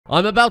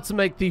I'm about to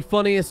make the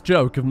funniest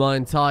joke of my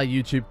entire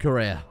YouTube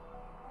career.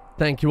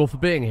 Thank you all for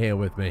being here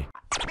with me.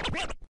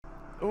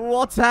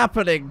 What's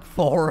happening,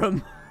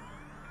 forum?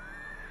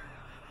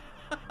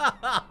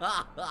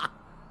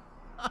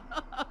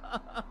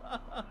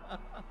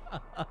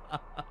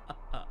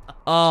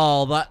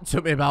 Oh, that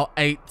took me about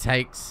 8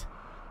 takes.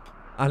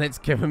 And it's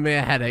given me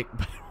a headache,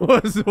 but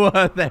it was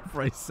worth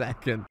every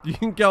second. You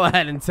can go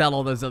ahead and tell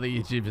all those other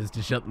YouTubers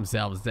to shut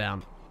themselves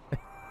down.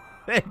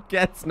 It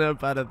gets no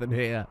better than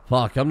here.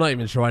 Fuck, I'm not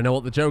even sure I know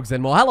what the joke's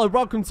anymore. Hello,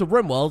 welcome to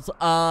Rimworld.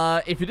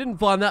 If you didn't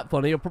find that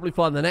funny, you'll probably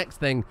find the next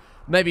thing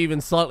maybe even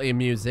slightly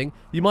amusing.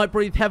 You might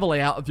breathe heavily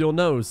out of your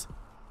nose.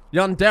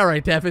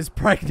 Yandere Dev is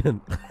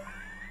pregnant.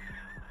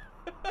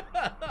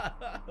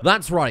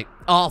 That's right.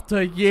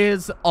 After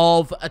years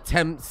of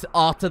attempts,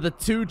 after the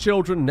 2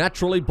 children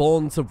naturally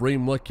born to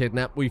Reman were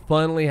kidnapped, we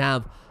finally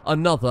have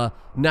another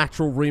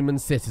natural Reman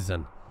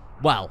citizen.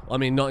 Well, I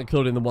mean, not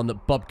including the one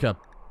that Bubka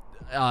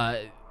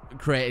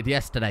created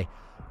yesterday.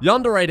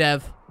 Yandere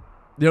Dev,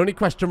 the only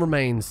question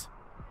remains,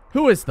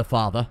 who is the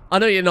father? I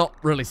know you're not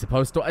really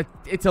supposed to.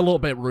 It's a little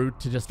bit rude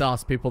to just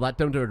ask people that.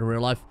 Don't do it in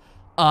real life.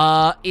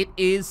 It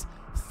is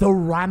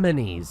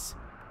Thoramanes.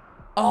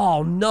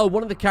 Oh no,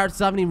 one of the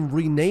characters I haven't even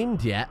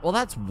renamed yet. Well,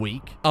 that's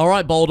weak.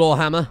 Alright, Baldur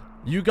Hammer.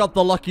 You got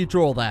the lucky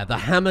draw there. The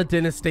Hammer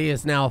dynasty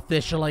is now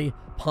officially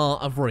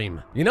part of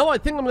Ream. You know, I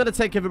think I'm going to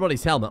take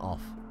everybody's helmet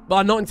off.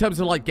 But not in terms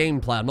of, like,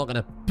 gameplay. I'm not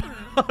going to...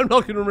 I'm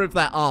not going to remove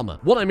that armor.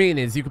 What I mean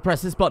is, you can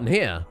press this button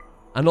here,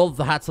 and all of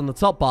the hats on the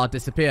top bar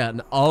disappear,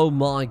 and oh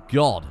my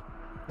god.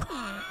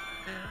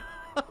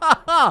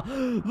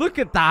 Look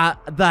at that.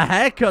 The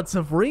haircuts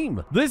of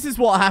Ream. This is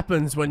what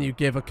happens when you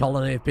give a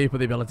colony of people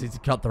the ability to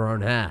cut their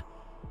own hair.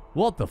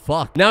 What the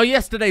fuck? Now,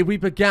 yesterday we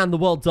began the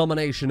world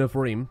domination of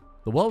Ream.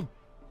 The world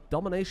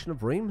domination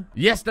of Ream?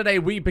 Yesterday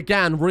we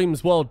began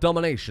Ream's world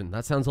domination.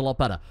 That sounds a lot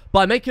better.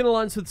 By making an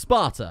alliance with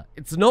Sparta.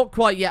 It's not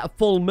quite yet a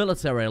full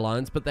military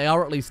alliance, but they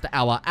are at least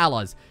our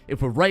allies.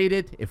 If we're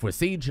raided, if we're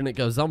sieged and it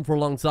goes on for a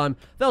long time,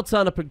 they'll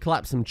turn up and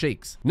clap some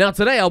cheeks. Now,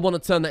 today I want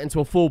to turn that into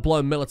a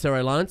full-blown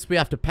military alliance. We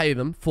have to pay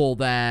them for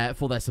their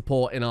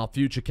support in our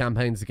future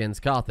campaigns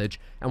against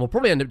Carthage, and we'll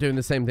probably end up doing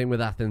the same thing with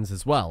Athens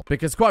as well.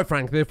 Because quite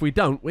frankly, if we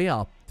don't, we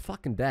are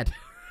fucking dead.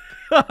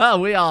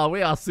 we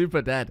are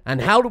super dead.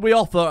 And how do we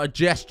offer a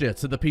gesture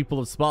to the people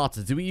of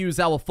Sparta? Do we use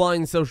our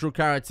fine social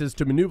characters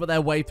to maneuver their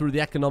way through the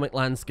economic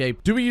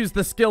landscape? Do we use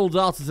the skilled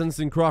artisans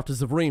and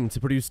crafters of Ream to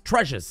produce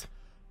treasures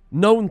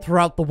known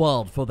throughout the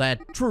world for their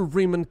true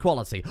Reman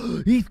quality?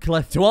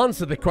 Heathcliff, to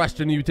answer the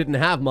question you didn't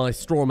have, my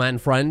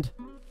strawman friend.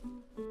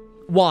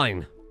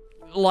 Wine.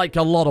 Like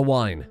a lot of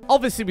wine.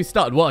 Obviously, we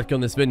started work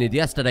on this vineyard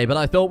yesterday, but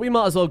I thought we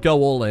might as well go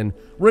all in.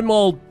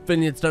 Rimworld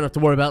vineyards don't have to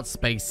worry about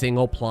spacing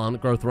or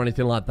plant growth or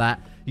anything like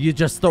that. You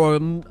just throw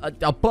them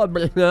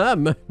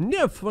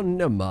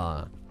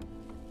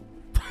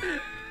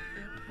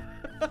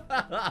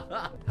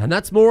and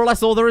that's more or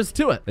less all there is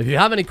to it. If you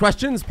have any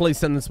questions, please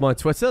send them to my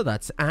Twitter.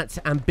 That's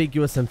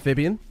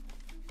 @ambiguousamphibian.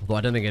 Although I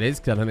don't think it is,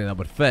 because I don't think that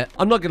would fit.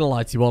 I'm not going to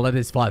lie to you all, it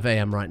is 5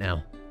 AM right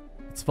now.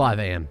 It's 5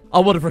 AM. I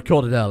would have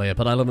recorded earlier,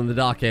 but I live in the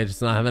dark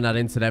ages and I haven't had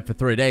internet for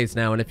 3 days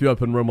now, and if you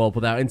open Rimworld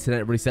without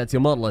internet, it resets your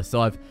mod list, so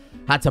I've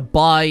had to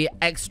buy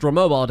extra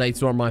mobile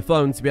data on my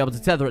phone to be able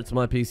to tether it to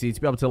my PC, to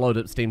be able to load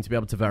up Steam, to be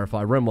able to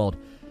verify Rimworld.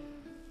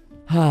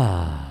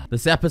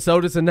 This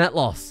episode is a net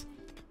loss.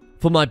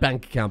 For my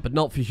bank account, but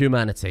not for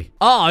humanity.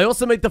 I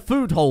also made the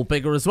food hole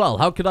bigger as well.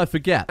 How could I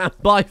forget?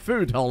 By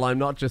food hole, I'm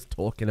not just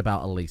talking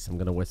about Elise. I'm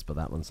going to whisper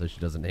that one so she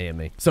doesn't hear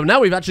me. So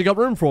now we've actually got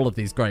room for all of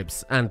these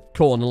grapes, and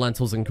corn and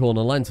lentils and corn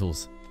and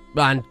lentils.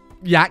 And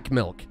yak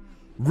milk.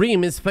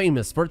 Ream is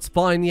famous for its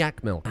fine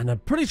yak milk. And I'm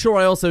pretty sure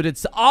I also did...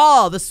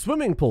 the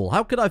swimming pool.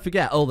 How could I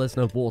forget? Oh, there's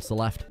no water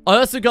left. I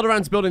also got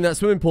around to building that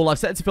swimming pool. I've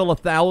set it to fill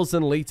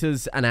 1,000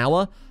 liters an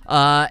hour.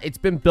 It's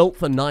been built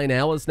for 9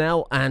 hours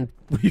now, and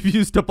we've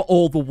used up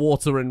all the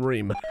water in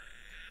Ream.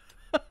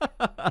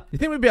 You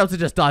think we'd be able to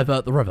just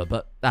divert the river,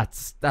 but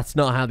that's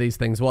not how these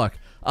things work.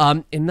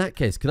 In that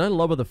case, can I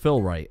lower the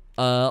fill rate?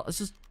 Let's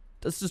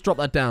just drop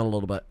that down a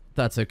little bit.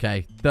 That's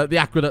okay. The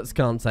aqueducts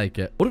can't take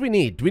it. What do we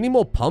need? Do we need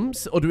more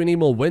pumps, or do we need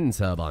more wind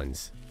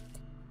turbines?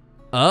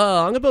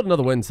 I'm gonna build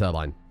another wind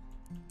turbine.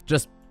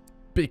 Just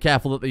be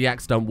careful that the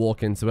yaks don't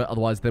walk into it,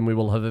 otherwise then we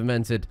will have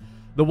invented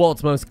the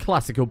world's most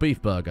classical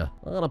beef burger.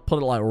 I'm gonna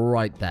put it like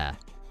right there.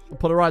 I'll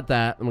put it right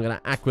there, and we're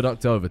gonna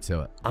aqueduct over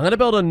to it. I'm gonna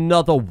build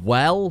another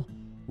well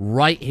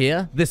right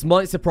here. This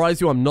might surprise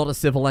you. I'm not a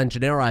civil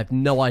engineer. I have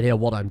no idea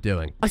what I'm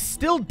doing. I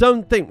still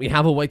don't think we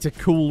have a way to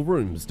cool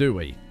rooms, do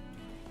we?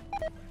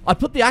 I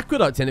put the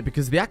aqueduct in it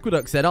because the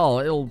aqueduct said, oh,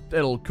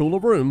 it'll cool a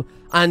room.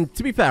 And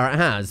to be fair, it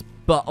has,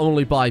 but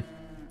only by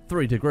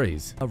 3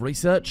 degrees.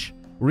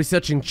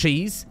 Researching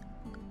cheese?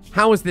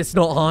 How is this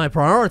not high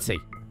priority?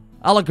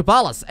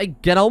 Alagabalas, hey,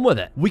 get on with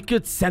it. We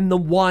could send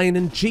them wine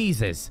and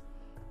cheeses.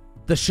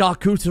 The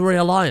Charcuterie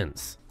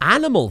Alliance.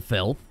 Animal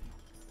filth?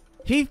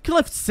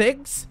 Heathcliff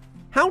 6?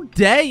 How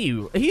dare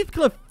you?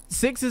 Heathcliff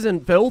 6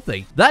 isn't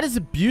filthy. That is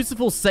a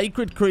beautiful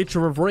sacred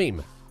creature of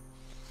Ream.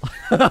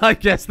 I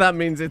guess that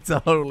means it's a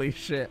holy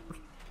shit.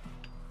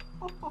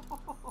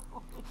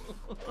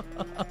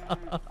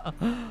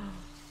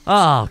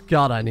 Oh,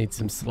 God, I need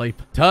some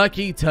sleep.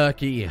 Turkey,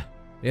 turkey,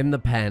 in the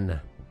pen.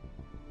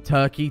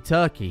 Turkey,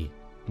 turkey,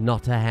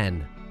 not a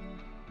hen.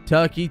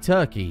 Turkey,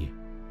 turkey,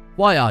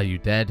 why are you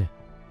dead?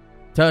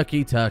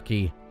 Turkey,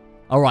 turkey.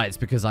 Alright, it's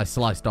because I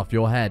sliced off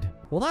your head.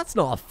 Well, that's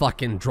not a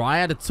fucking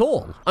dryad at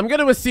all. I'm going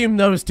to assume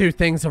those two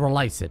things are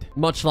related.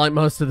 Much like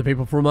most of the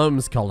people from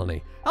Ohm's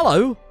colony.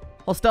 Hello.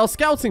 Hostile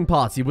scouting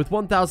party with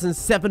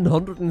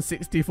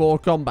 1,764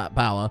 combat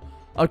power.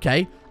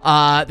 Okay.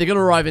 They're going to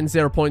arrive in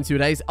 0.2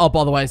 days. Oh,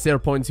 by the way,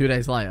 0.2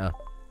 days later.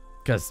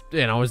 Because,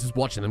 you know, I was just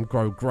watching them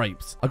grow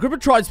grapes. A group of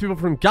tribespeople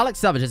from Gallic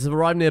savages have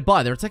arrived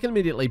nearby. They're attacking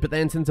immediately, but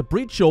they intend to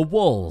breach your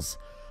walls.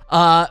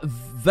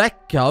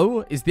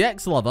 Veko is the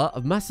ex-lover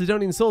of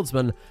Macedonian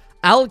swordsman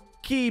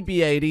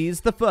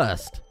Alcibiades I.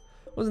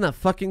 Wasn't that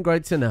fucking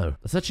great to know?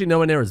 It's actually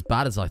nowhere near as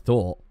bad as I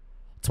thought.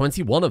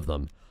 21 of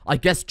them. I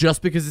guess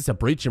just because it's a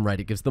breaching raid,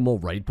 it gives them more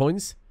raid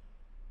points.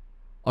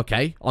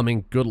 Okay, I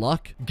mean, good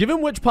luck.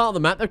 Given which part of the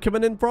map they're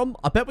coming in from,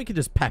 I bet we could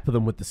just pepper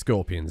them with the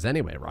scorpions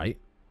anyway, right?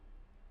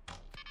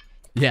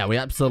 Yeah, we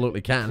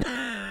absolutely can.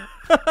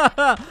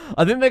 I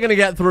think they're going to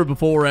get through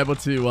before we're able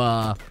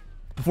to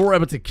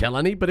kill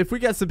any. But if we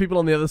get some people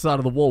on the other side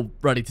of the wall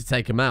ready to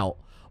take them out,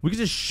 we can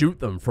just shoot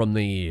them from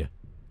the...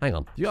 Hang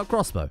on. You got a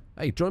crossbow?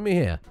 Hey, join me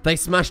here. They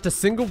smashed a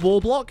single wall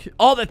block.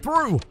 Oh, they're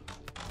through.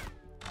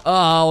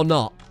 Oh,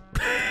 not.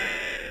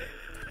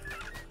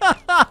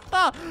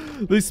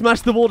 They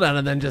smashed the wall down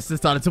and then just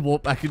decided to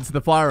walk back into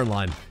the firing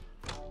line.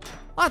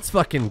 That's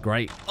fucking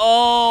great.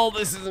 Oh,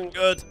 this isn't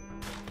good.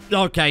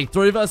 Okay,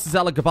 3 versus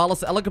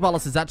Elagabalus.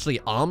 Elagabalus is actually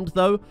armed,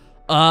 though.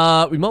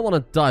 We might want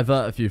to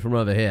divert a few from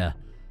over here.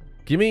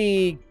 Give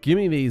me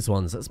these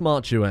ones. Let's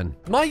march you in.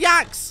 My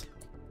yaks!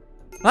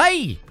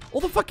 Hey!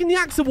 All the fucking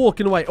yaks are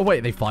walking away. Oh, wait,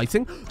 are they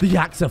fighting? The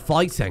yaks are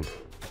fighting.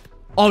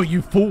 Oh,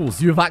 you fools.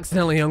 You have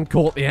accidentally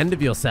uncaught the end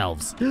of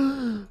yourselves.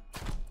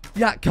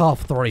 Yak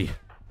calf 3.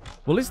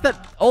 Well, is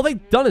that... All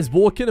they've done is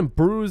walk in and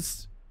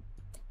bruise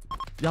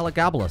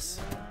Elagabalus.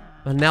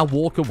 And now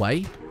walk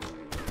away?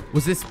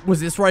 Was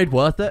this raid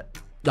worth it?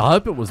 I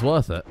hope it was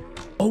worth it.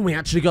 Oh, we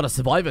actually got a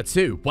survivor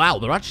too. Wow,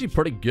 they're actually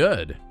pretty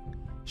good.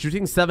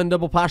 Shooting 7,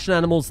 double passion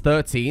animals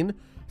 13.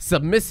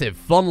 Submissive,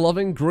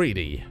 fun-loving,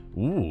 greedy.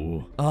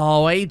 Ooh.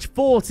 Oh, age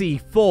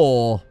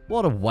 44.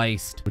 What a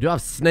waste. We do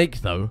have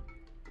Snake though.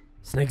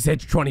 Snake's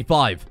age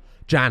 25.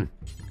 Jan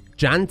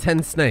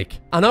 10 Snake.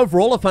 And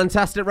overall, a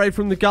fantastic raid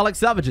from the Gallic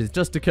savages.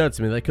 Just occurred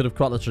to me they could have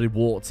quite literally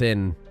walked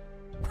in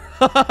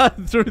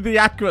through the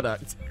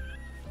aqueduct.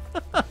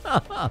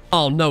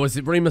 Oh no, is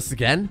it Remus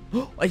again?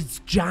 It's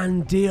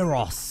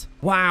Jandiros.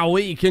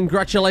 Wowee,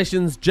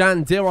 congratulations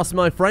Jandiros,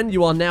 my friend.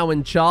 You are now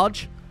in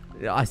charge.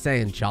 I say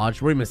in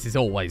charge. Remus is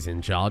always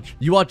in charge.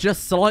 You are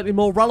just slightly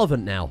more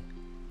relevant now.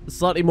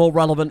 Slightly more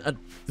relevant at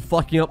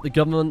fucking up the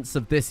governments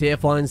of this here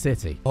fine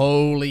city.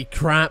 Holy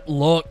crap,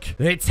 look.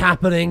 It's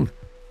happening.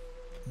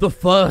 The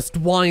first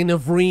wine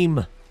of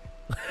Ream.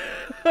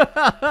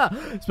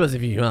 Suppose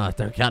if you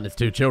don't count his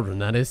 2 children,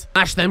 that is.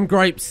 Mash them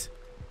grapes.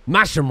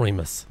 Mash him,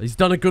 Remus. He's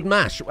done a good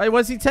mash. Wait,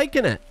 where's he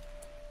taking it?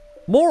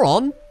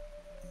 Moron?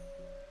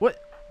 What?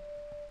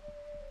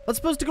 That's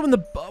supposed to go in the...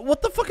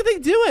 What the fuck are they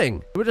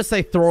doing? We'll just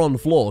say throw on the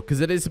floor,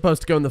 because it is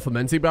supposed to go in the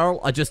fermenting barrel.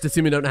 I just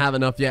assume we don't have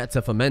enough yet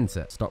to ferment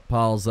it.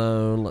 Stockpile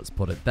zone. Let's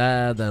put it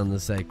there. Then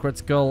let's say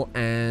critical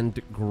and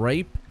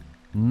grape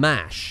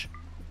mash.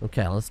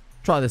 Okay, let's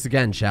try this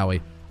again, shall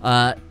we?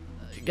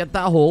 Get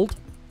that hauled.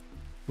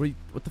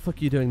 What the fuck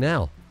are you doing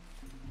now?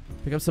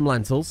 Pick up some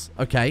lentils.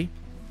 Okay.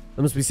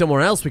 There must be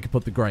somewhere else we could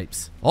put the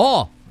grapes.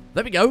 Oh,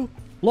 there we go.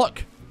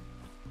 Look.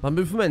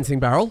 Bamboo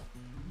fermenting barrel.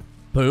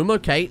 Boom.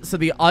 Okay, so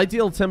the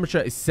ideal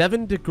temperature is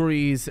 7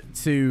 degrees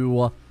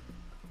to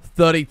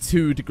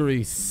 32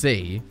 degrees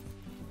C.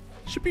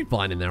 Should be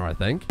fine in there, I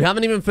think. We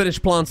haven't even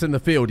finished planting the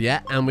field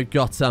yet, and we've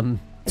got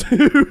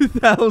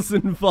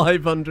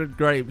 2,500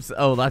 grapes.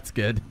 Oh, that's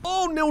good.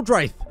 Oh,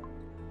 Nildraith.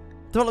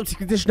 Developed a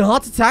condition of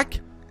heart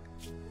attack.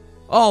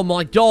 Oh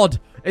my god.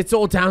 It's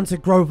all down to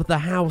Grove of the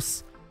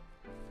House.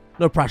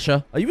 No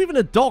pressure. Are you even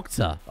a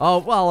doctor? Oh,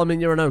 well, I mean,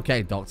 you're an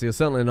okay doctor. You're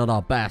certainly not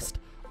our best.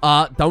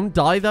 Don't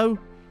die, though.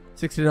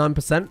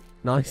 69%.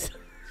 Nice.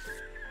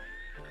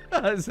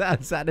 Is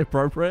that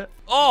inappropriate?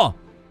 Oh!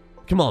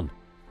 Come on.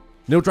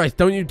 Nildraith,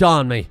 don't you die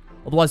on me.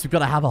 Otherwise, we've got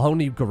to have a whole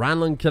new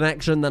Garanland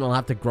connection. Then I'll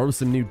have to grow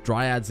some new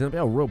dryads. It'll be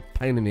a real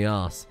pain in the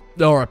ass.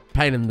 Or a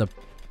pain in the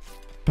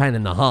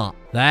heart.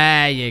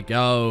 There you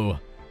go.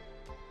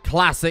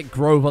 Classic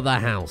Grove of the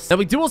House. Now,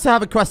 we do also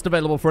have a quest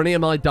available for an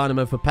EMI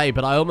Dynamo for pay,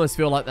 but I almost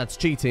feel like that's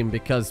cheating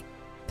because,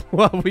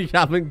 well, we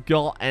haven't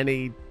got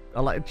any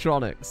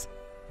electronics.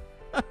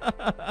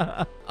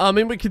 I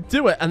mean, we could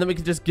do it, and then we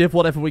could just give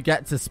whatever we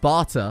get to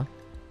Sparta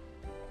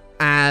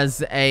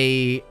as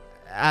a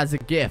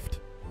gift.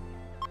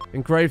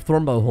 Engraved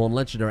Thrombohorn,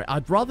 legendary.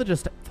 I'd rather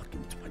just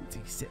fucking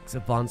 26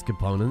 advanced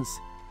components.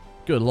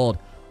 Good lord.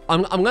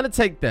 I'm going to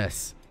take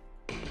this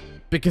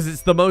because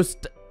it's the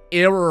most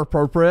era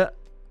appropriate.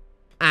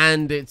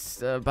 And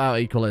it's about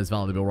equally as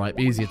valuable, right?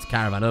 Easier to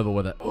caravan over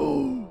with it.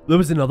 Oh, there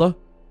was another.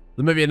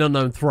 There may be an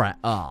unknown threat.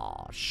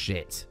 Oh,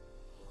 shit.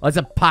 There's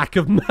a pack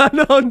of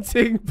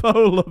man-hunting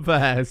polar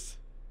bears.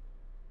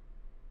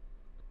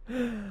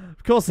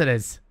 Of course it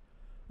is.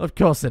 Of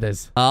course it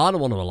is. I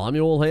don't want to alarm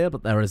you all here,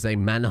 but there is a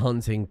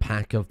man-hunting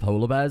pack of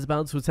polar bears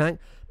about to attack.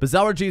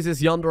 Bizarro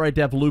Jesus, Yandere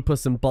Dev,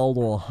 Lupus, and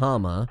Baldur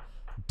Hama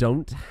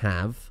don't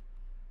have...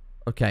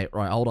 Okay,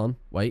 right, hold on.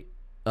 Wait.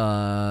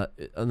 And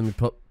then we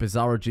put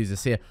Bizarro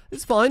Jesus here.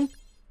 It's fine.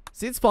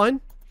 See, it's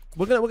fine.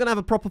 We're gonna have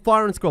a proper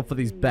firing squad for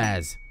these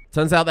bears.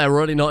 Turns out they're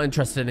really not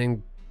interested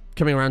in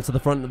coming around to the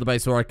front of the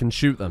base where I can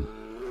shoot them.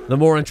 They're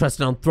more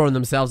interested in throwing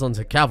themselves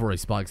onto cavalry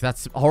spikes.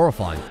 That's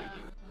horrifying.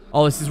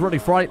 Oh, this is really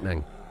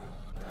frightening.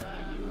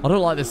 I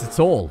don't like this at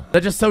all.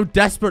 They're just so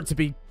desperate to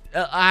be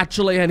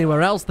actually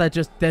anywhere else. They're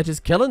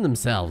just killing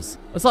themselves.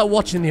 It's like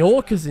watching the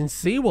orcas in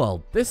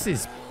SeaWorld. This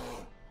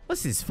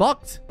is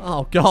fucked.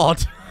 Oh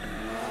god.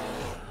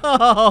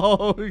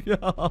 Oh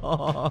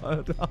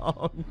god.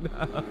 Oh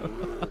no.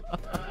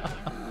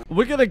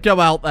 We're gonna go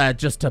out there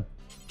just to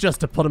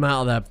put them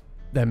out of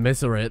their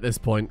misery at this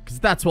point, because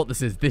that's what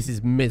this is. This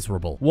is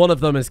miserable. One of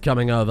them is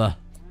coming over.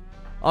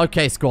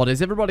 Okay, squad,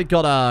 has everybody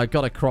got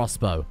a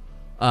crossbow?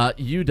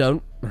 You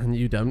don't, and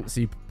you don't,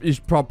 so you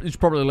should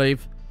probably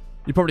leave.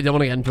 You probably don't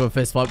want to get into a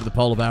fist fight with the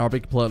polar bear, I'll be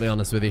completely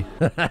honest with you.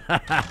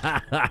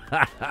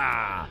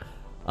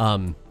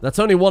 That's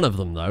only one of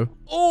them, though.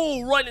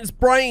 Oh, right in its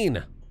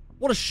brain!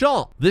 What a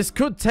shot! This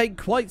could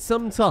take quite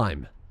some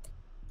time.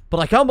 But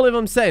I can't believe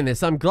I'm saying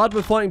this. I'm glad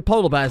we're fighting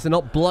polar bears and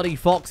not bloody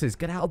foxes.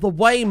 Get out of the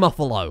way,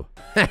 Muffalo.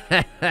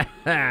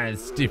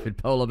 Stupid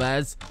polar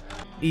bears.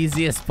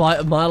 Easiest fight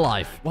of my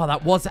life. Wow,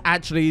 that was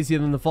actually easier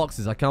than the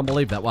foxes. I can't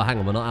believe that. Well, hang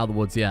on. We're not out of the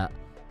woods yet.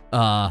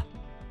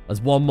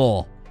 There's one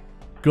more.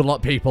 Good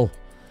luck, people.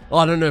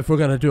 I don't know if we're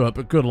going to do it,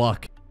 but good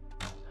luck.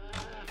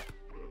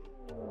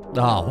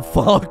 Oh,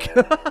 fuck.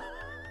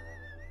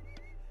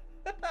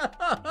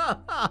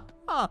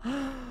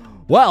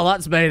 Well,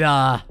 that's made,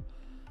 a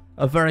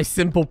very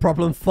simple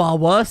problem far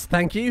worse,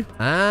 thank you.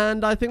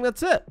 And I think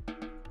that's it.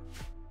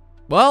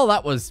 Well,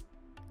 that was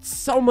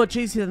so much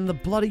easier than the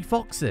bloody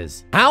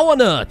foxes. How on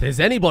earth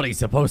is anybody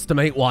supposed to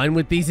make wine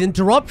with these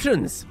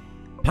interruptions?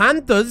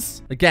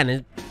 Panthers?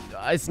 Again,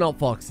 it's not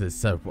foxes,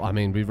 so, I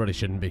mean, we really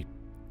shouldn't be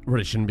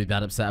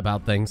that upset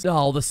about things.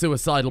 Oh, the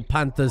suicidal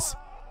panthers.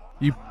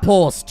 You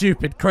poor,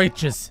 stupid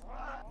creatures.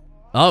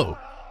 Oh.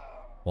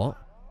 What?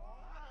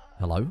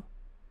 Hello?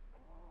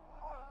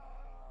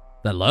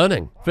 They're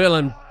learning.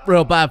 Feeling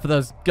real bad for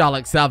those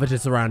garlic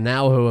savages around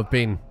now who have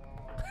been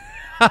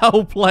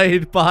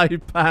outplayed by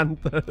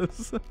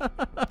panthers.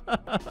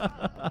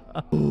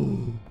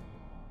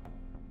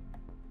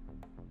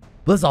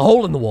 There's a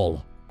hole in the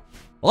wall.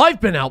 I've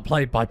been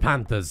outplayed by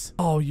panthers.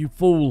 Oh, you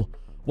fool.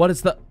 What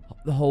is that?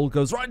 The hole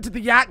goes right into the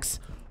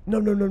yaks. No,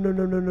 no, no, no,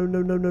 no, no, no,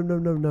 no, no, no, no,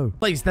 no, no.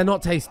 Please, they're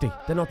not tasty.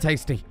 They're not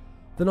tasty.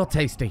 They're not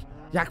tasty.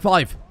 Yak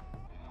 5.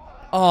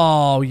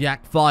 Oh,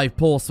 Yak 5.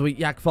 Poor sweet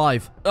Yak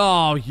 5.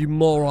 Oh, you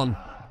moron.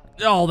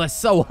 Oh, they're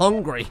so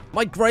hungry.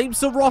 My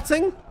grapes are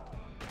rotting?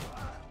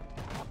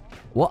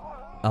 What?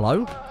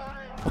 Hello?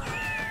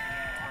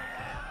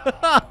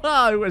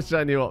 I wish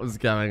I knew what was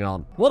going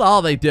on. What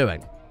are they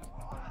doing?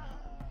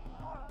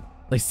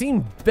 They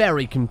seem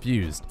very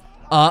confused.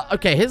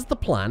 Okay, here's the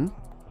plan.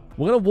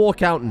 We're going to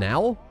walk out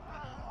now.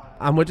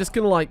 And we're just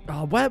going to like...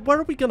 Oh, where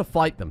are we going to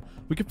fight them?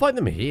 We could fight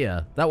them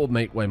here. That would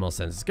make way more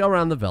sense. Let's go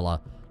around the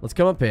villa. Let's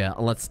come up here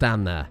and let's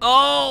stand there.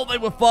 Oh, they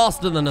were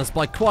faster than us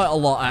by quite a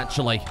lot,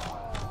 actually.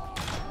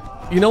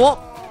 You know what?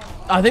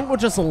 I think we'll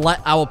just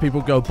let our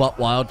people go butt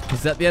wild,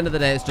 because at the end of the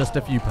day, it's just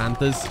a few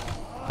panthers.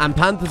 And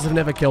panthers have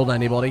never killed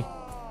anybody.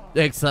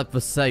 Except for,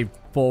 say,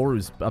 4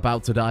 who's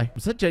about to die.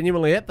 Was that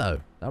genuinely it,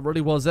 though? That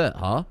really was it,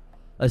 huh?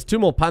 There's 2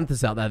 more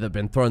panthers out there that have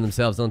been throwing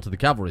themselves onto the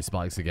cavalry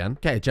spikes again.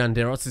 Okay,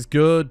 Jandiros is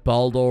good.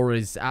 Baldur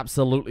is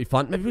absolutely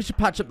fine. Maybe we should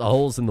patch up the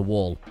holes in the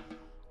wall.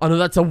 I know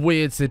that's a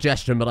weird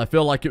suggestion, but I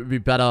feel like it would be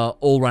better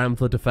all round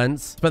for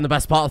defense. Spent the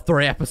best part of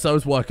 3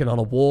 episodes working on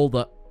a wall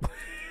that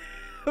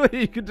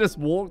you could just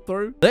walk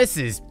through. This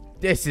is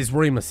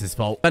Remus's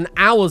fault. Spent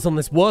hours on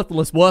this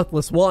worthless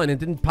wine and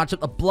didn't patch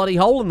up the bloody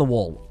hole in the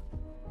wall.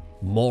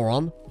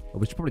 Moron. Oh,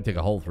 we should probably dig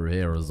a hole through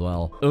here as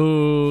well.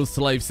 Ooh,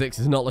 Slave 6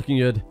 is not looking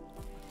good.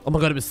 Oh my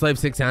god, it was Slave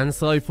 6 and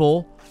Slave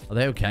 4. Are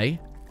they okay?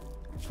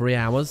 3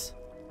 hours.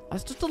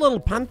 That's just a little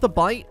panther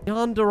bite.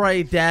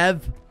 Yandere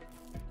Dev.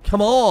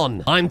 Come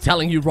on. I'm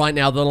telling you right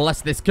now that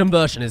unless this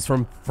conversion is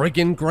from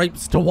friggin'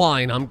 grapes to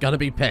wine, I'm gonna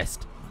be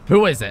pissed.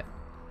 Who is it?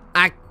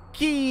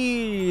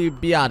 Akibiades.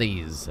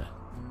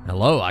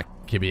 Hello,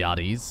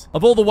 Akibiades.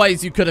 Of all the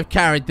ways you could have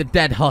carried the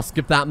dead husk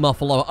of that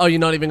Muffalo. Oh,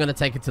 you're not even gonna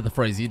take it to the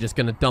freezer. You're just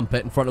gonna dump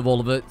it in front of all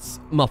of its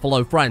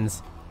Muffalo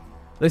friends.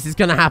 This is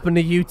gonna happen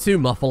to you too,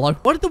 Muffalo.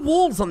 Why did the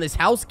walls on this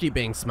house keep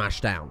being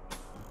smashed down?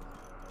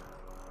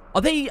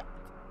 Are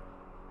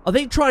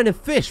they trying to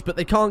fish, but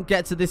they can't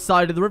get to this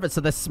side of the river, so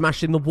they're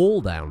smashing the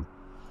wall down?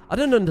 I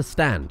don't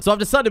understand. So I've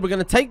decided we're going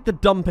to take the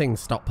dumping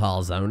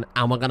stockpile zone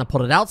and we're going to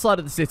put it outside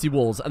of the city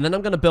walls. And then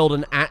I'm going to build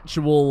an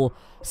actual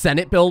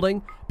Senate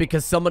building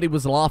because somebody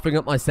was laughing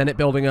at my Senate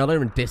building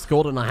earlier in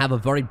Discord and I have a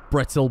very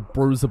brittle,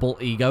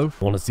 bruisable ego.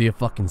 Want to see a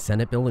fucking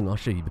Senate building? I'll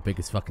show you the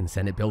biggest fucking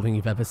Senate building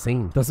you've ever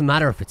seen. Doesn't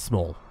matter if it's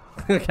small.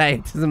 Okay,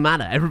 it doesn't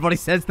matter. Everybody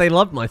says they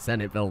love my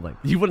Senate building.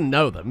 You wouldn't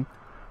know them.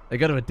 They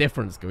go to a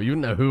different school. You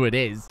wouldn't know who it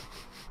is.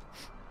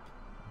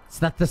 Is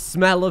that the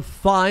smell of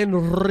fine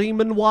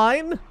Reman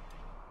wine?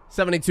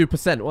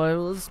 72%. Well,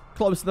 it was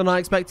closer than I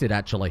expected,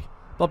 actually.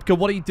 Bobka,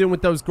 what are you doing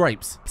with those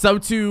grapes? So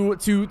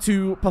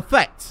to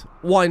perfect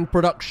wine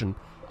production,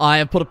 I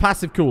have put a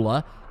passive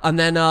cooler and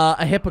then a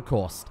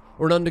hypocaust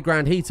or an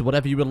underground heater,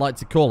 whatever you would like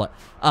to call it.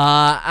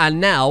 And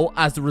now,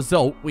 as a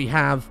result, we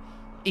have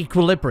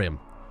equilibrium.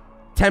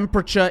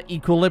 Temperature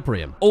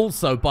equilibrium.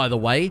 Also, by the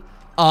way,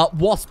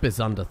 Wasp is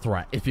under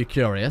threat, if you're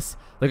curious.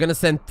 They're going to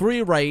send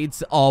 3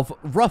 raids of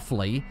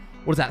roughly,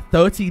 what is that,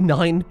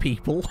 39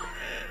 people?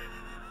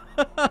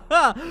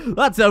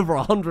 That's over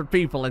 100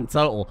 people in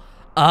total.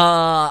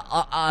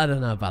 I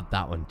don't know about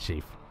that one,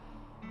 Chief.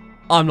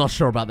 I'm not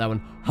sure about that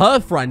one. Her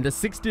friend, a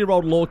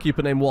 60-year-old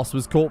lawkeeper named Wasp,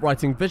 was caught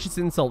writing vicious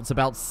insults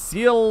about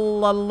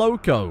Ciela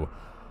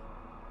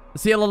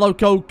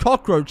Loco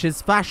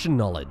cockroaches' fashion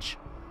knowledge.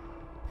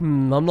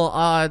 I'm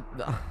not,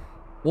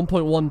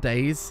 1.1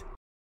 days.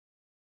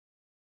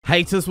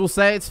 Haters will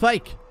say it's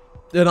fake.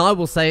 And I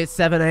will say it's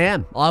 7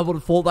 AM. I would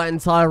have fought that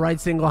entire raid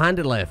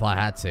single-handedly if I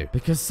had to.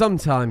 Because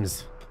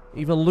sometimes,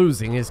 even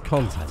losing is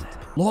content.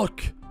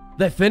 Look,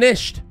 they're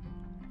finished.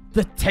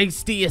 The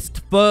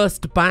tastiest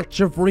first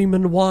batch of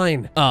Reman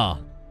wine. Well,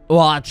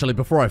 actually,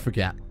 before I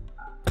forget.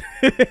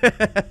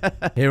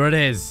 Here it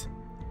is.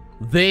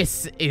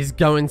 This is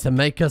going to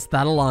make us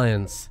that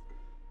alliance.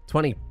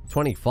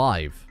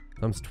 25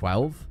 times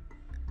 12.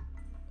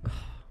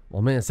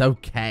 Well, I mean, it's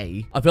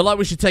okay. I feel like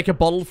we should take a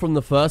bottle from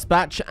the first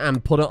batch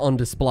and put it on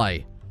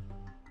display.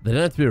 They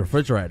don't have to be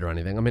refrigerated or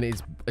anything. I mean,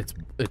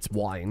 it's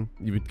wine.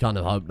 You would kind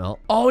of hope not.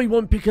 Oh, he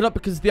won't pick it up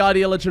because the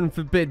ideology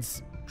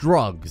forbids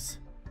drugs.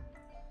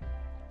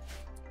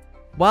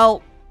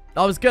 Well,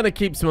 I was going to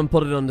keep some and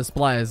put it on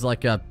display as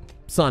like a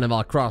sign of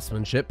our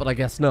craftsmanship, but I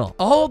guess not.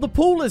 Oh, the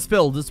pool is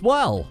filled as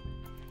well.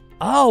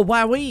 Oh,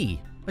 wowee.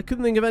 I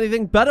couldn't think of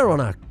anything better on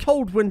a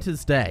cold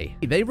winter's day.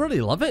 They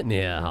really love it in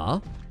here,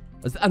 huh?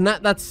 And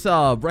that's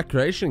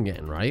recreation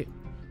game, right?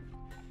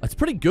 That's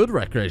pretty good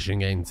recreation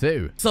game,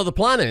 too. So the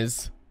plan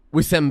is,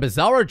 we send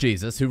Bizarro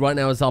Jesus, who right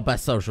now is our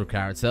best social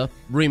character.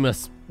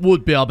 Remus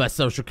would be our best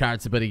social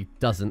character, but he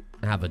doesn't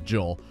have a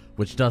jaw,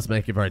 which does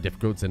make it very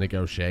difficult to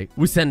negotiate.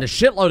 We send a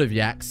shitload of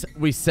yaks.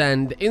 We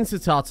send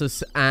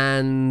Incitatus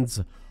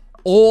and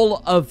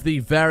all of the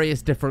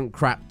various different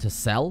crap to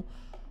sell.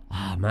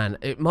 Ah, man,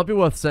 it might be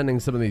worth sending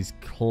some of these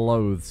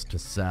clothes to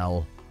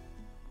sell.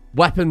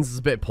 Weapons is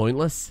a bit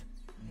pointless.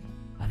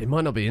 They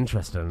might not be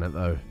interested in it,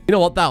 though. You know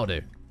what? That'll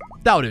do.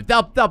 That'll do.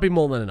 That'll be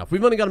more than enough.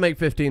 We've only got to make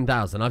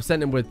 15,000. I've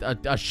sent him with a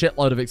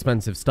shitload of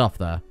expensive stuff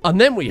there. And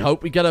then we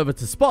hope we get over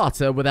to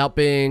Sparta without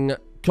being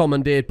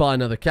commandeered by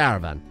another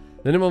caravan.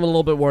 The only one I'm a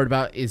little bit worried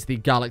about is the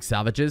Gallic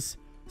Savages.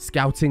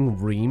 Scouting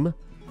Ream.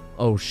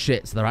 Oh,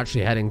 shit. So they're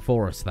actually heading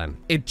for us, then.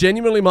 It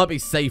genuinely might be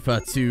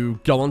safer to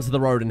go onto the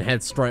road and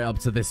head straight up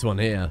to this one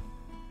here.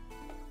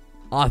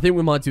 I think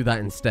we might do that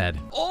instead.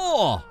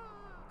 Oh!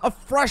 A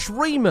fresh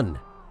Reman.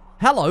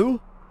 Hello.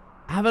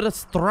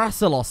 Avidus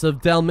Thrasylos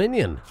of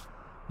Delminion.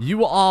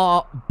 You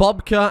are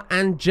Bobka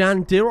and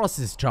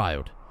Jandiros'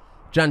 child.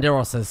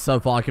 Jandiros has so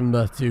far given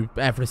birth to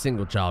every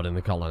single child in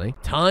the colony.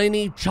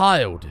 Tiny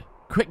child.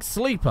 Quick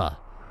sleeper.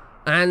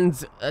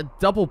 And a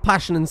double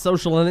passion in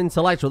social and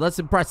intellectual. That's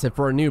impressive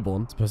for a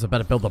newborn. Suppose I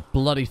better build a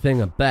bloody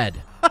thing of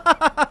bed.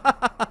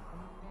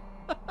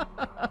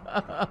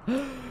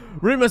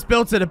 Remus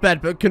built it a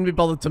bed, but couldn't be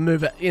bothered to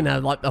move it, you know,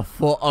 like the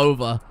foot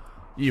over.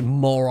 You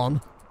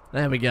moron.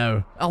 There we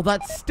go. Oh,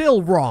 that's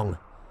still wrong.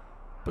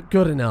 But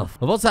good enough.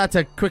 I've also had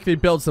to quickly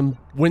build some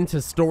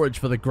winter storage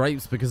for the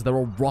grapes because they're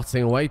all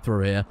rotting away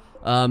through here.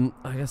 I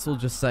guess we'll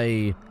just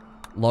say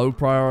low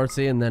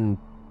priority and then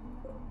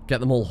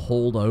get them all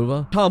hauled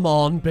over. Come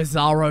on,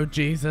 Bizarro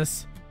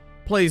Jesus.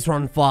 Please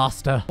run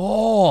faster.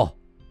 Oh,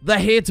 they're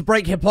here to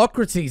break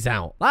Hippocrates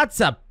out.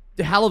 That's a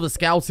hell of a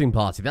scouting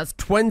party. That's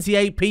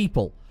 28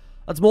 people.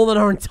 That's more than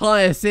our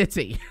entire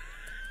city.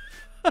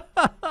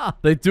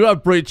 They do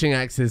have breaching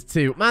axes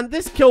too. Man,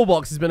 this kill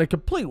box has been a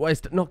complete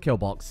waste. Not kill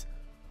box.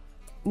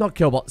 Not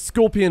kill box.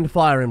 Scorpion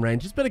firing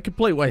range. It's been a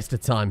complete waste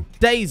of time.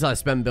 Days I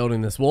spent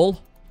building this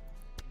wall.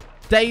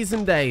 Days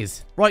and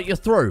days. Right, you're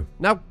through.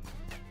 Now,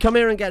 come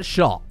here and get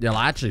shot. Yeah, I'll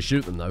actually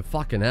shoot them though.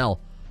 Fucking hell.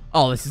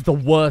 Oh, this is the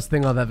worst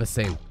thing I've ever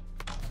seen.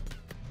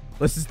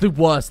 This is the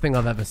worst thing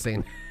I've ever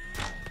seen.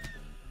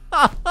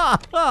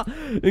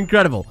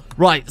 Incredible.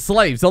 Right,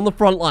 slaves on the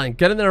front line.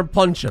 Get in there and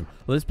punch them.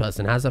 Well, this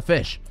person has a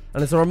fish.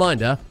 And as a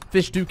reminder,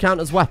 fish do count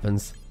as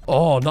weapons.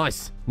 Oh,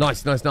 nice.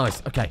 Nice, nice,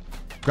 nice. Okay.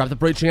 Grab the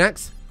breaching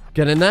axe.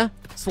 Get in there.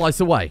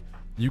 Slice away.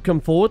 You come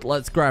forward.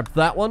 Let's grab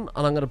that one.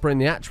 And I'm going to bring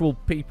the actual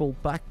people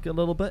back a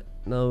little bit.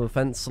 No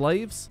offense,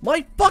 slaves.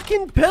 My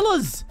fucking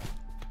pillars!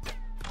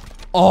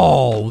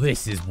 Oh,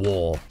 this is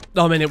war.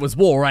 I mean, it was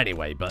war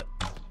anyway, but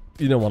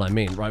you know what I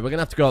mean, right? We're going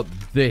to have to go up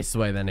this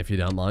way then, if you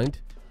don't mind.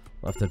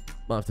 Might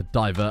have to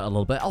divert a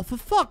little bit. Oh, for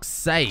fuck's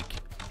sake.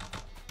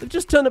 They've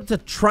just turned up to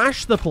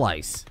trash the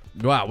place.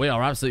 Wow, we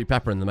are absolutely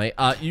peppering them, mate.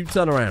 You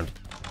turn around.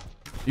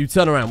 You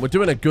turn around. We're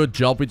doing a good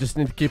job. We just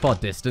need to keep our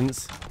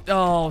distance.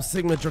 Oh,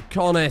 Sigma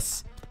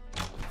Draconis.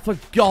 For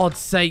God's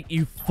sake,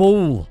 you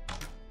fool.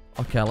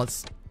 Okay,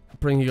 let's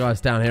bring you guys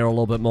down here a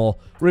little bit more.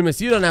 Remus,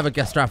 you don't have a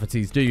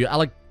Gastraphites, do you?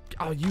 Alec,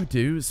 oh, you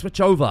do.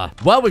 Switch over.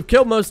 Well, we've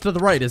killed most of the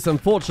raiders.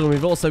 Unfortunately,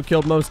 we've also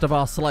killed most of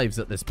our slaves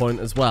at this point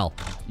as well.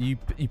 You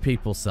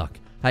people suck.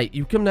 Hey,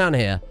 you come down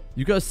here.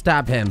 You go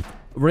stab him.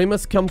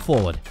 Remus, come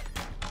forward.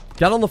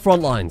 Get on the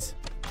front lines.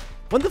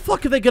 When the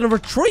fuck are they going to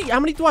retreat? How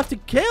many do I have to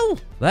kill?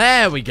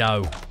 There we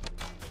go.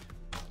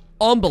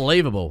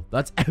 Unbelievable.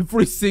 That's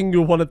every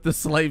single one of the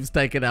slaves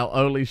taken out.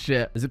 Holy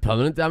shit. Is it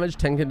permanent damage?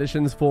 10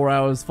 conditions, 4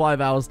 hours, 5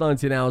 hours,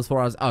 19 hours,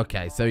 4 hours.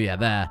 Okay, so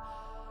yeah,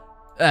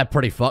 they're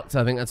pretty fucked.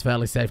 I think that's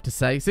fairly safe to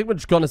say. Sigma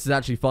Draconis is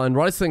actually fine.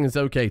 Rising is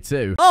okay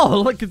too. Oh,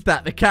 look at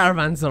that. The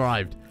caravan's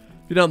arrived.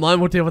 If you don't mind,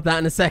 we'll deal with that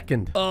in a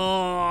second.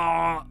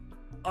 Oh,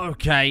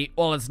 okay.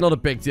 Well, it's not a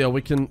big deal.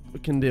 We can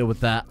deal with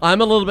that.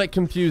 I'm a little bit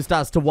confused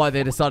as to why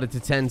they decided to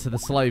tend to the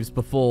slaves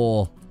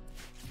before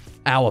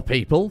our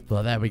people,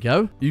 but there we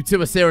go. You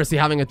two are seriously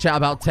having a chat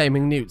about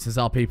taming newts as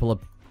our people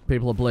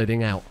are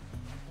bleeding out.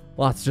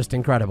 Well, that's just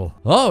incredible.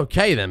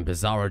 Okay then,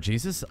 Bizarro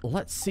Jesus.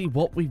 Let's see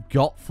what we've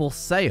got for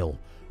sale.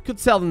 Could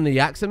sell them the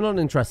yaks. I'm not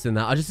interested in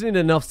that. I just need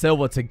enough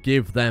silver to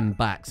give them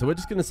back. So we're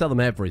just going to sell them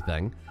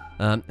everything.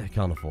 They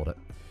can't afford it.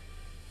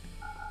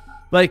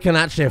 They can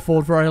actually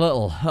afford very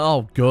little.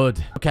 Oh,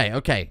 good.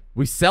 Okay.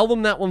 We sell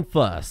them that one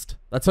first.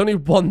 That's only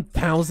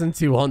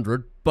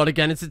 1,200. But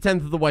again, it's a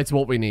tenth of the way to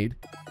what we need.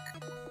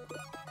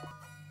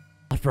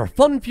 After a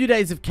fun few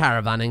days of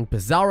caravanning,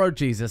 Bizarro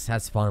Jesus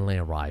has finally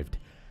arrived.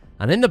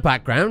 And in the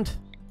background,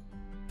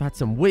 I've had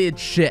some weird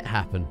shit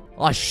happen.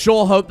 I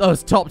sure hope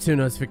those top two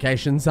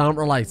notifications aren't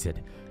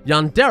related.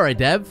 Yandere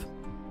Dev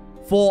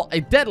for a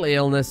deadly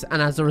illness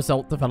and as a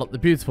result developed the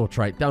beautiful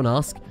trait, don't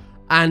ask.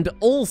 And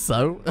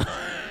also,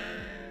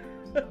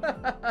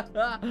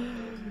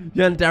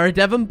 Yandere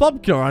Dev and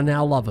Bobka are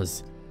now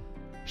lovers.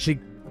 She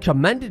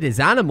commended his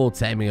animal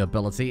taming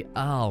ability.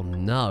 Oh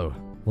no.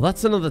 Well,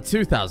 that's another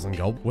 2,000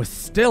 gold. We're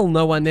still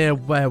nowhere near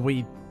where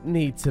we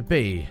need to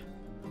be.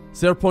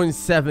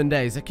 0.7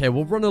 days. Okay,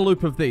 we'll run a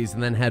loop of these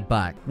and then head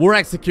back. We're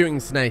executing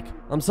Snake.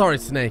 I'm sorry,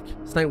 Snake.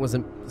 Snake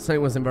wasn't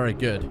very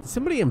good. Did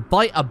somebody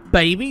invite a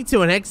baby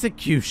to an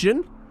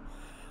execution?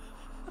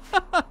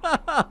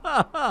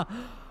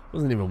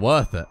 Wasn't even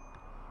worth it.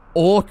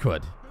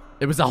 Awkward.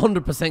 It was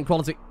 100%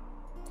 quality.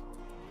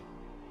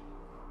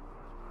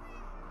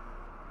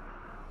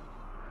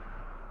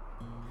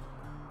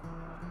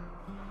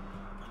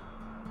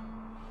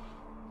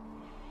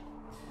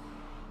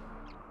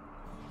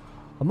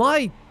 Am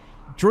I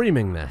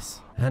dreaming this?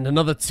 And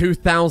another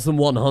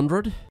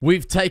 2,100.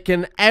 We've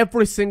taken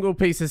every single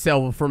piece of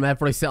silver from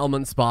every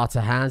settlement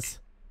Sparta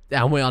has.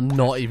 And we are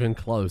not even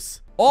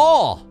close.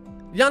 Oh!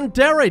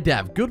 Yandere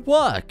Dev, good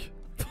work.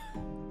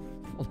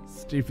 What a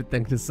stupid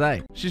thing to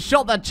say. She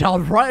shot that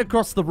child right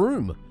across the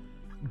room.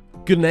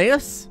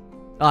 Gnaeus?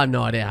 I have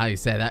no idea how you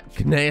say that.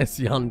 Gnaeus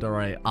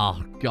Yandere.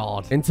 Oh,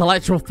 God.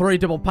 Intellectual 3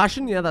 double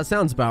passion? Yeah, that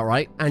sounds about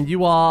right. And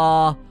you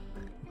are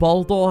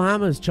Baldor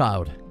Hammer's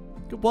child.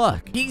 Good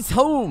work. He's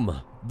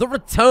home. The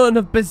return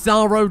of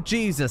Bizarro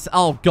Jesus.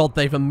 Oh, God,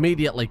 they've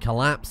immediately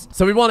collapsed.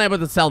 So we weren't able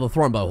to sell the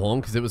Thrombo Horn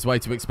because it was way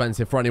too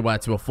expensive for anywhere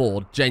to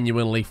afford.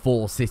 Genuinely,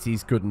 4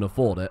 cities couldn't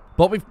afford it.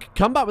 But we've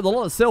come back with a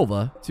lot of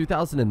silver.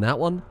 2,000 in that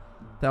one.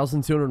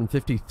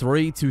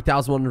 1,253.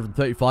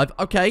 2,135.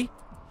 Okay.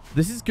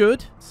 This is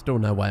good. Still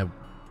nowhere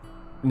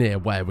near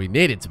where we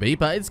need it to be,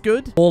 but it's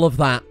good. All of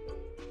that.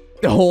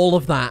 All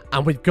of that.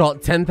 And we've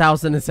got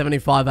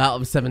 10,075 out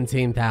of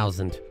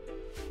 17,000.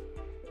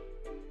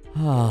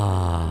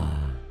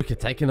 We could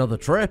take another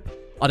trip.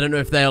 I don't know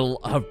if they'll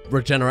have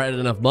regenerated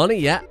enough money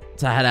yet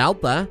to head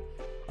out there.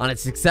 And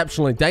it's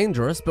exceptionally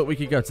dangerous, but we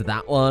could go to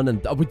that one.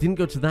 And we didn't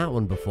go to that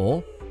one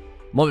before.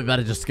 Might be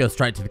better just to go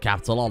straight to the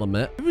capital, I'll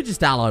admit. Maybe we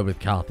just ally with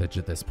Carthage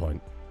at this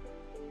point.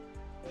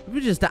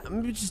 Maybe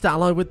just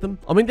ally with them.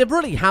 I mean, they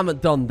really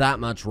haven't done that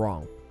much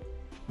wrong.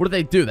 What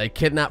do? They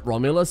kidnapped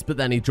Romulus, but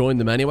then he joined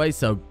them anyway.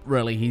 So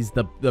really, he's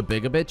the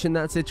bigger bitch in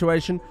that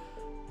situation.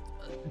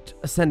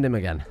 Send him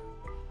again.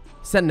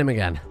 Send him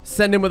again.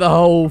 Send him with a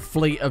whole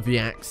fleet of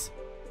yaks.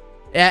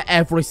 Yeah,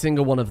 every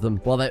single one of them.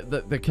 Well,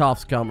 the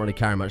calves can't really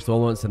carry much, so I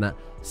won't send that.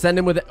 Send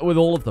him with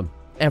all of them.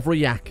 Every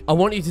yak. I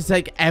want you to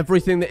take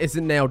everything that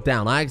isn't nailed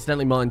down. I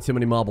accidentally mined too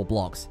many marble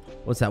blocks.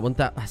 What's that?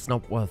 That's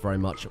not worth very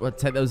much. We'll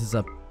take those as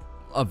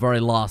a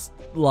very last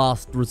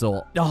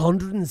resort.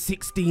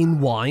 116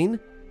 wine?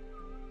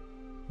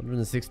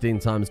 116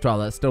 times 12.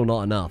 That's still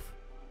not enough.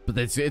 But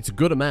it's a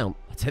good amount.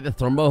 I'll take the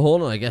Thrombo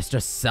Horn and I guess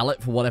just sell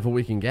it for whatever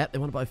we can get. They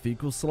want to buy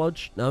fecal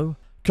sludge? No?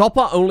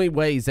 Copper only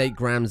weighs 8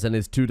 grams and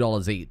is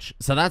 $2 each.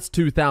 So that's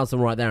 2,000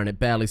 right there, and it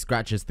barely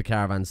scratches the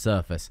caravan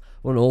surface.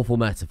 What an awful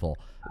metaphor.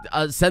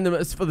 Send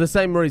them for the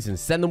same reason.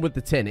 Send them with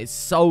the tin. It's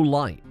so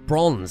light.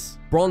 Bronze.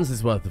 Bronze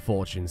is worth a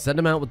fortune. Send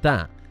them out with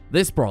that.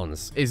 This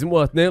bronze isn't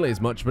worth nearly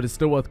as much, but it's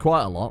still worth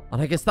quite a lot.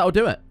 And I guess that'll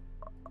do it.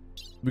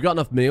 We got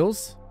enough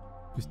meals?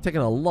 He's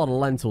taking a lot of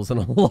lentils and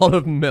a lot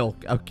of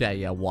milk. Okay,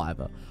 yeah,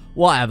 whatever.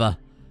 Whatever.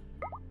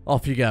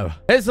 Off you go.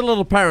 Here's a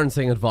little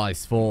parenting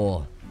advice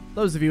for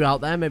those of you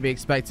out there, maybe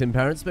expecting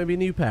parents, maybe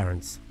new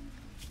parents.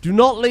 Do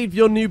not leave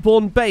your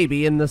newborn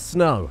baby in the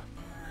snow.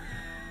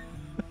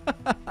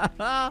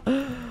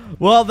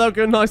 Well, they'll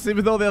go nicely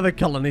with all the other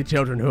colony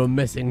children who are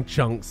missing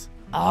chunks.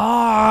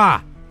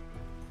 Ah!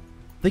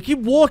 They keep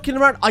walking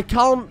around. I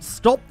can't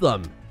stop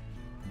them.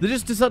 They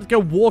just decide to go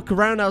walk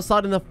around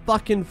outside in the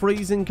fucking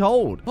freezing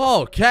cold.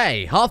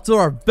 Okay, after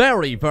a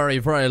very, very,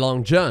 very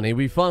long journey,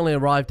 we finally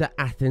arrived at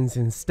Athens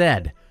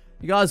instead.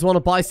 You guys want to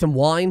buy some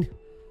wine?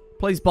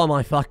 Please buy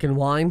my fucking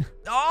wine.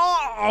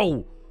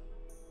 Oh!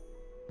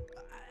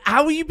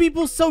 How are you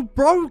people so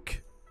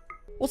broke?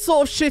 What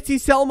sort of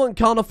shitty settlement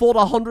can't afford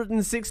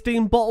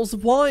 116 bottles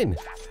of wine?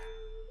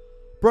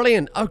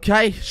 Brilliant.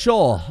 Okay,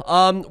 sure.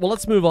 Well,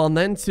 let's move on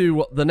then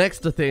to the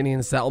next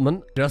Athenian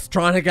settlement. Just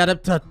trying to get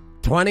up to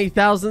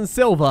 20,000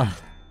 silver.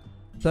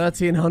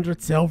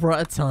 1,300 silver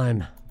at a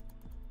time.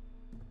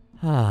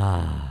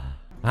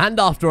 And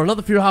after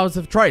another few hours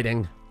of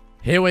trading,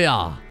 here we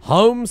are.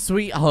 Home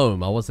sweet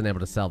home. I wasn't able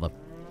to sell the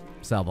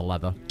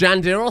leather.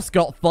 Jandiros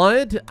got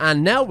fired,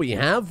 and now we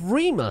have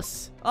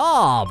Remus.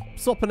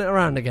 Swapping it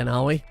around again,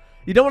 are we?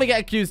 You don't want to get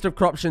accused of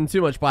corruption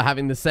too much by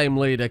having the same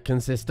leader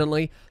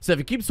consistently, so if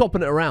you keep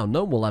swapping it around,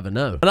 no one will ever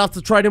know. And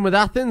after trading with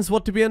Athens,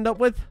 what did we end up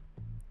with?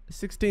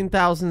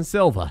 16,000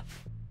 silver.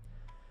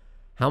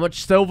 How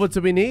much silver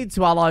do we need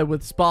to ally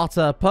with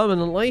Sparta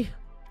permanently?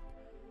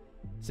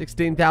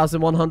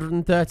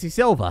 16,130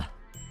 silver.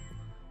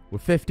 We're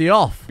 50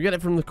 off. We get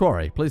it from the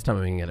quarry. Please tell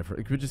me we can get it from...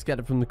 Could we just get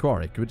it from the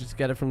quarry? Could we just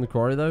get it from the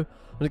quarry, though?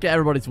 I'm going to get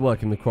everybody to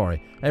work in the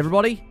quarry.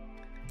 Everybody?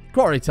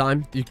 Quarry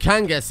time. You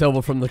can get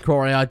silver from the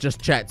quarry. I just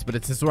checked, but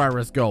it's as rare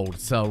as gold.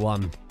 So,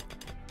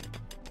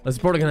 it's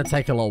probably going to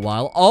take a little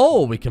while.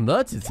 Oh, we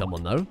converted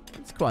someone, though.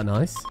 That's quite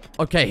nice.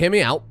 Okay, hear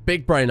me out.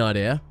 Big brain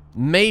idea.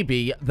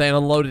 Maybe they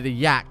unloaded a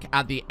yak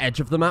at the edge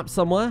of the map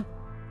somewhere.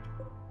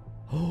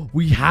 Oh,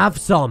 we have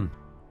some.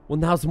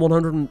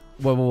 1,100...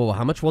 Whoa,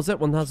 how much was it?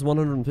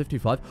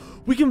 1,155.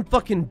 We can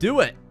fucking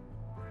do it.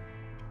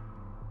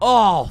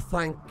 Oh,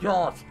 thank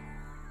God.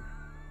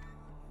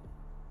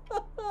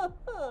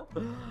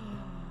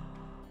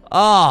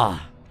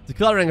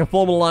 Declaring a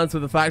formal alliance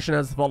with the faction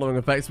has the following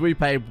effects. We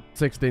pay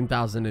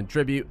 16,000 in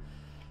tribute.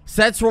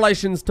 Sets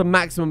relations to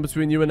maximum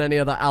between you and any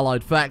other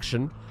allied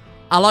faction.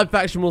 Allied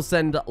faction will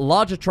send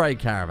larger trade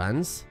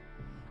caravans.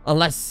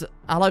 Unless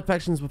allied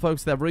factions will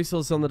focus their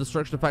resources on the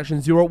destruction of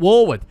factions you're at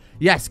war with.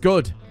 Yes,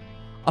 good.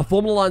 A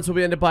formal alliance will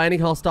be ended by any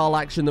hostile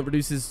action that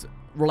reduces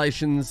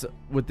relations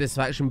with this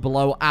faction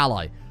below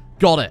ally.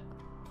 Got it.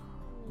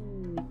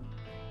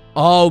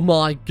 Oh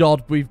my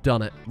God, we've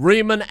done it.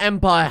 Reman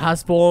Empire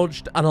has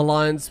forged an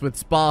alliance with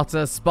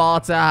Sparta.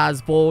 Sparta has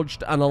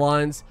forged an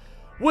alliance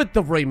with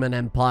the Reman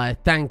Empire.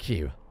 Thank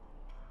you.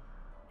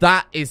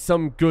 That is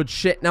some good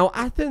shit. Now,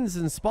 Athens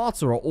and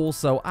Sparta are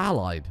also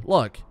allied.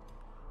 Look.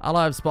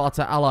 Ally of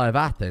Sparta, ally of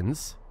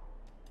Athens.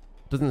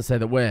 Doesn't say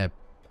that we're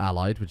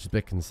allied, which is a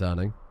bit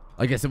concerning.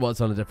 I guess it works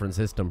on a different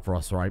system for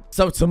us, right?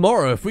 So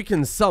tomorrow, if we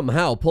can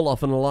somehow pull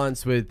off an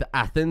alliance with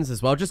Athens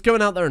as well, just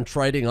going out there and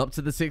trading up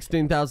to the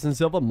 16,000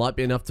 silver might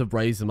be enough to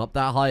raise them up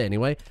that high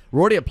anyway.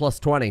 We're already at plus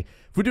 20.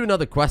 If we do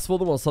another quest for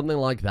them or something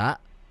like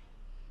that,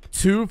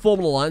 2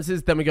 formal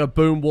alliances, then we go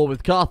boom, war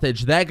with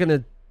Carthage. They're going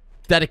to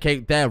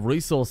dedicate their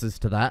resources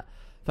to that.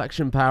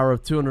 Faction power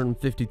of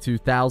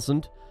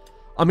 252,000.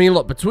 I mean,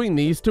 look, between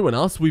these two and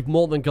us, we've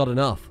more than got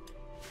enough.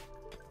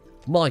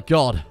 My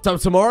God. So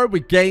tomorrow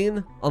we gain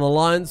an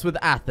alliance with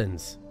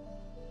Athens.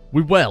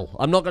 We will.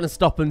 I'm not going to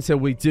stop until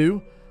we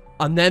do.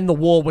 And then the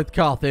war with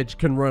Carthage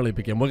can really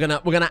begin. We're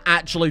gonna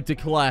actually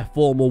declare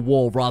formal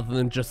war rather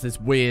than just this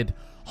weird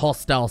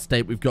hostile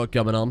state we've got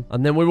going on.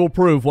 And then we will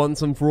prove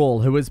once and for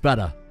all who is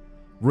better.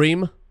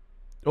 Rem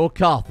or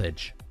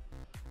Carthage.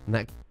 And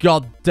that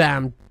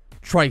goddamn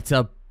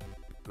traitor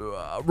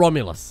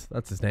Romulus.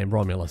 That's his name,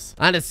 Romulus.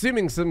 And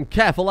assuming some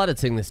careful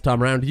editing this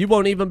time around, you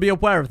won't even be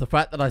aware of the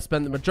fact that I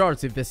spent the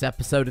majority of this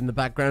episode in the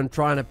background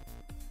trying to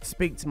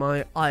speak to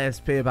my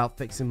ISP about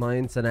fixing my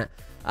internet.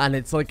 And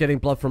it's like getting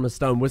blood from a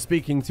stone. We're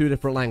speaking 2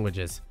 different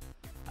languages.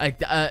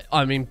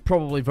 I mean,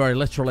 probably very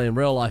literally in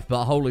real life,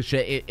 but holy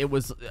shit, it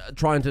was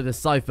trying to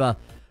decipher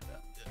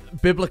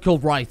biblical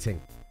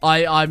writing.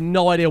 I have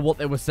no idea what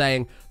they were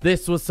saying.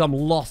 This was some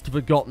lost,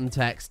 forgotten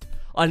text.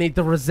 I need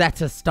the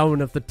Rosetta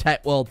Stone of the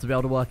tech world to be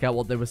able to work out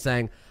what they were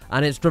saying.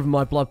 And it's driven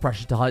my blood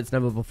pressure to heights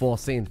never before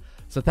seen.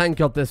 So thank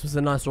God this was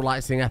a nice,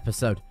 relaxing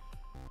episode.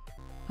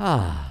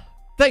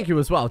 Thank you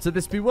as well to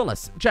This Be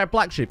Willis, Jack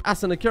Blacksheep,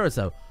 Asana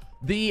Kurito,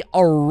 The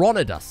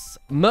Aronidus,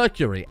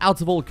 Mercury, Out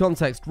of All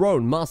Context,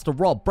 Roan, Master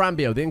Rob,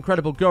 Brambio, The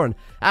Incredible Gurren,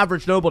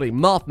 Average Nobody,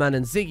 Marthman,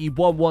 and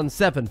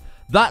Ziggy117.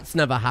 That's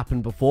never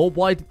happened before.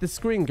 Why did the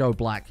screen go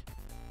black?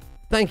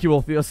 Thank you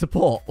all for your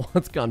support.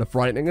 That's kind of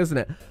frightening, isn't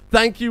it?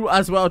 Thank you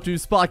as well to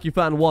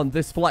SparkyFan1,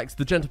 This Flex,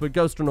 The Gentleman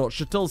Ghostronaut,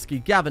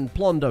 Shatulski, Gavin,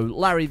 Plondo,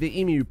 Larry the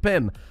Emu,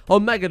 Pim,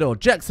 Omegador,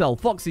 Jexel,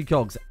 Foxy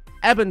Cogs,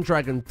 Eben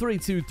Dragon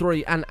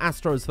 323, and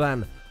Astros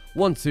Fan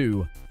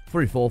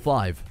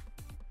 12345.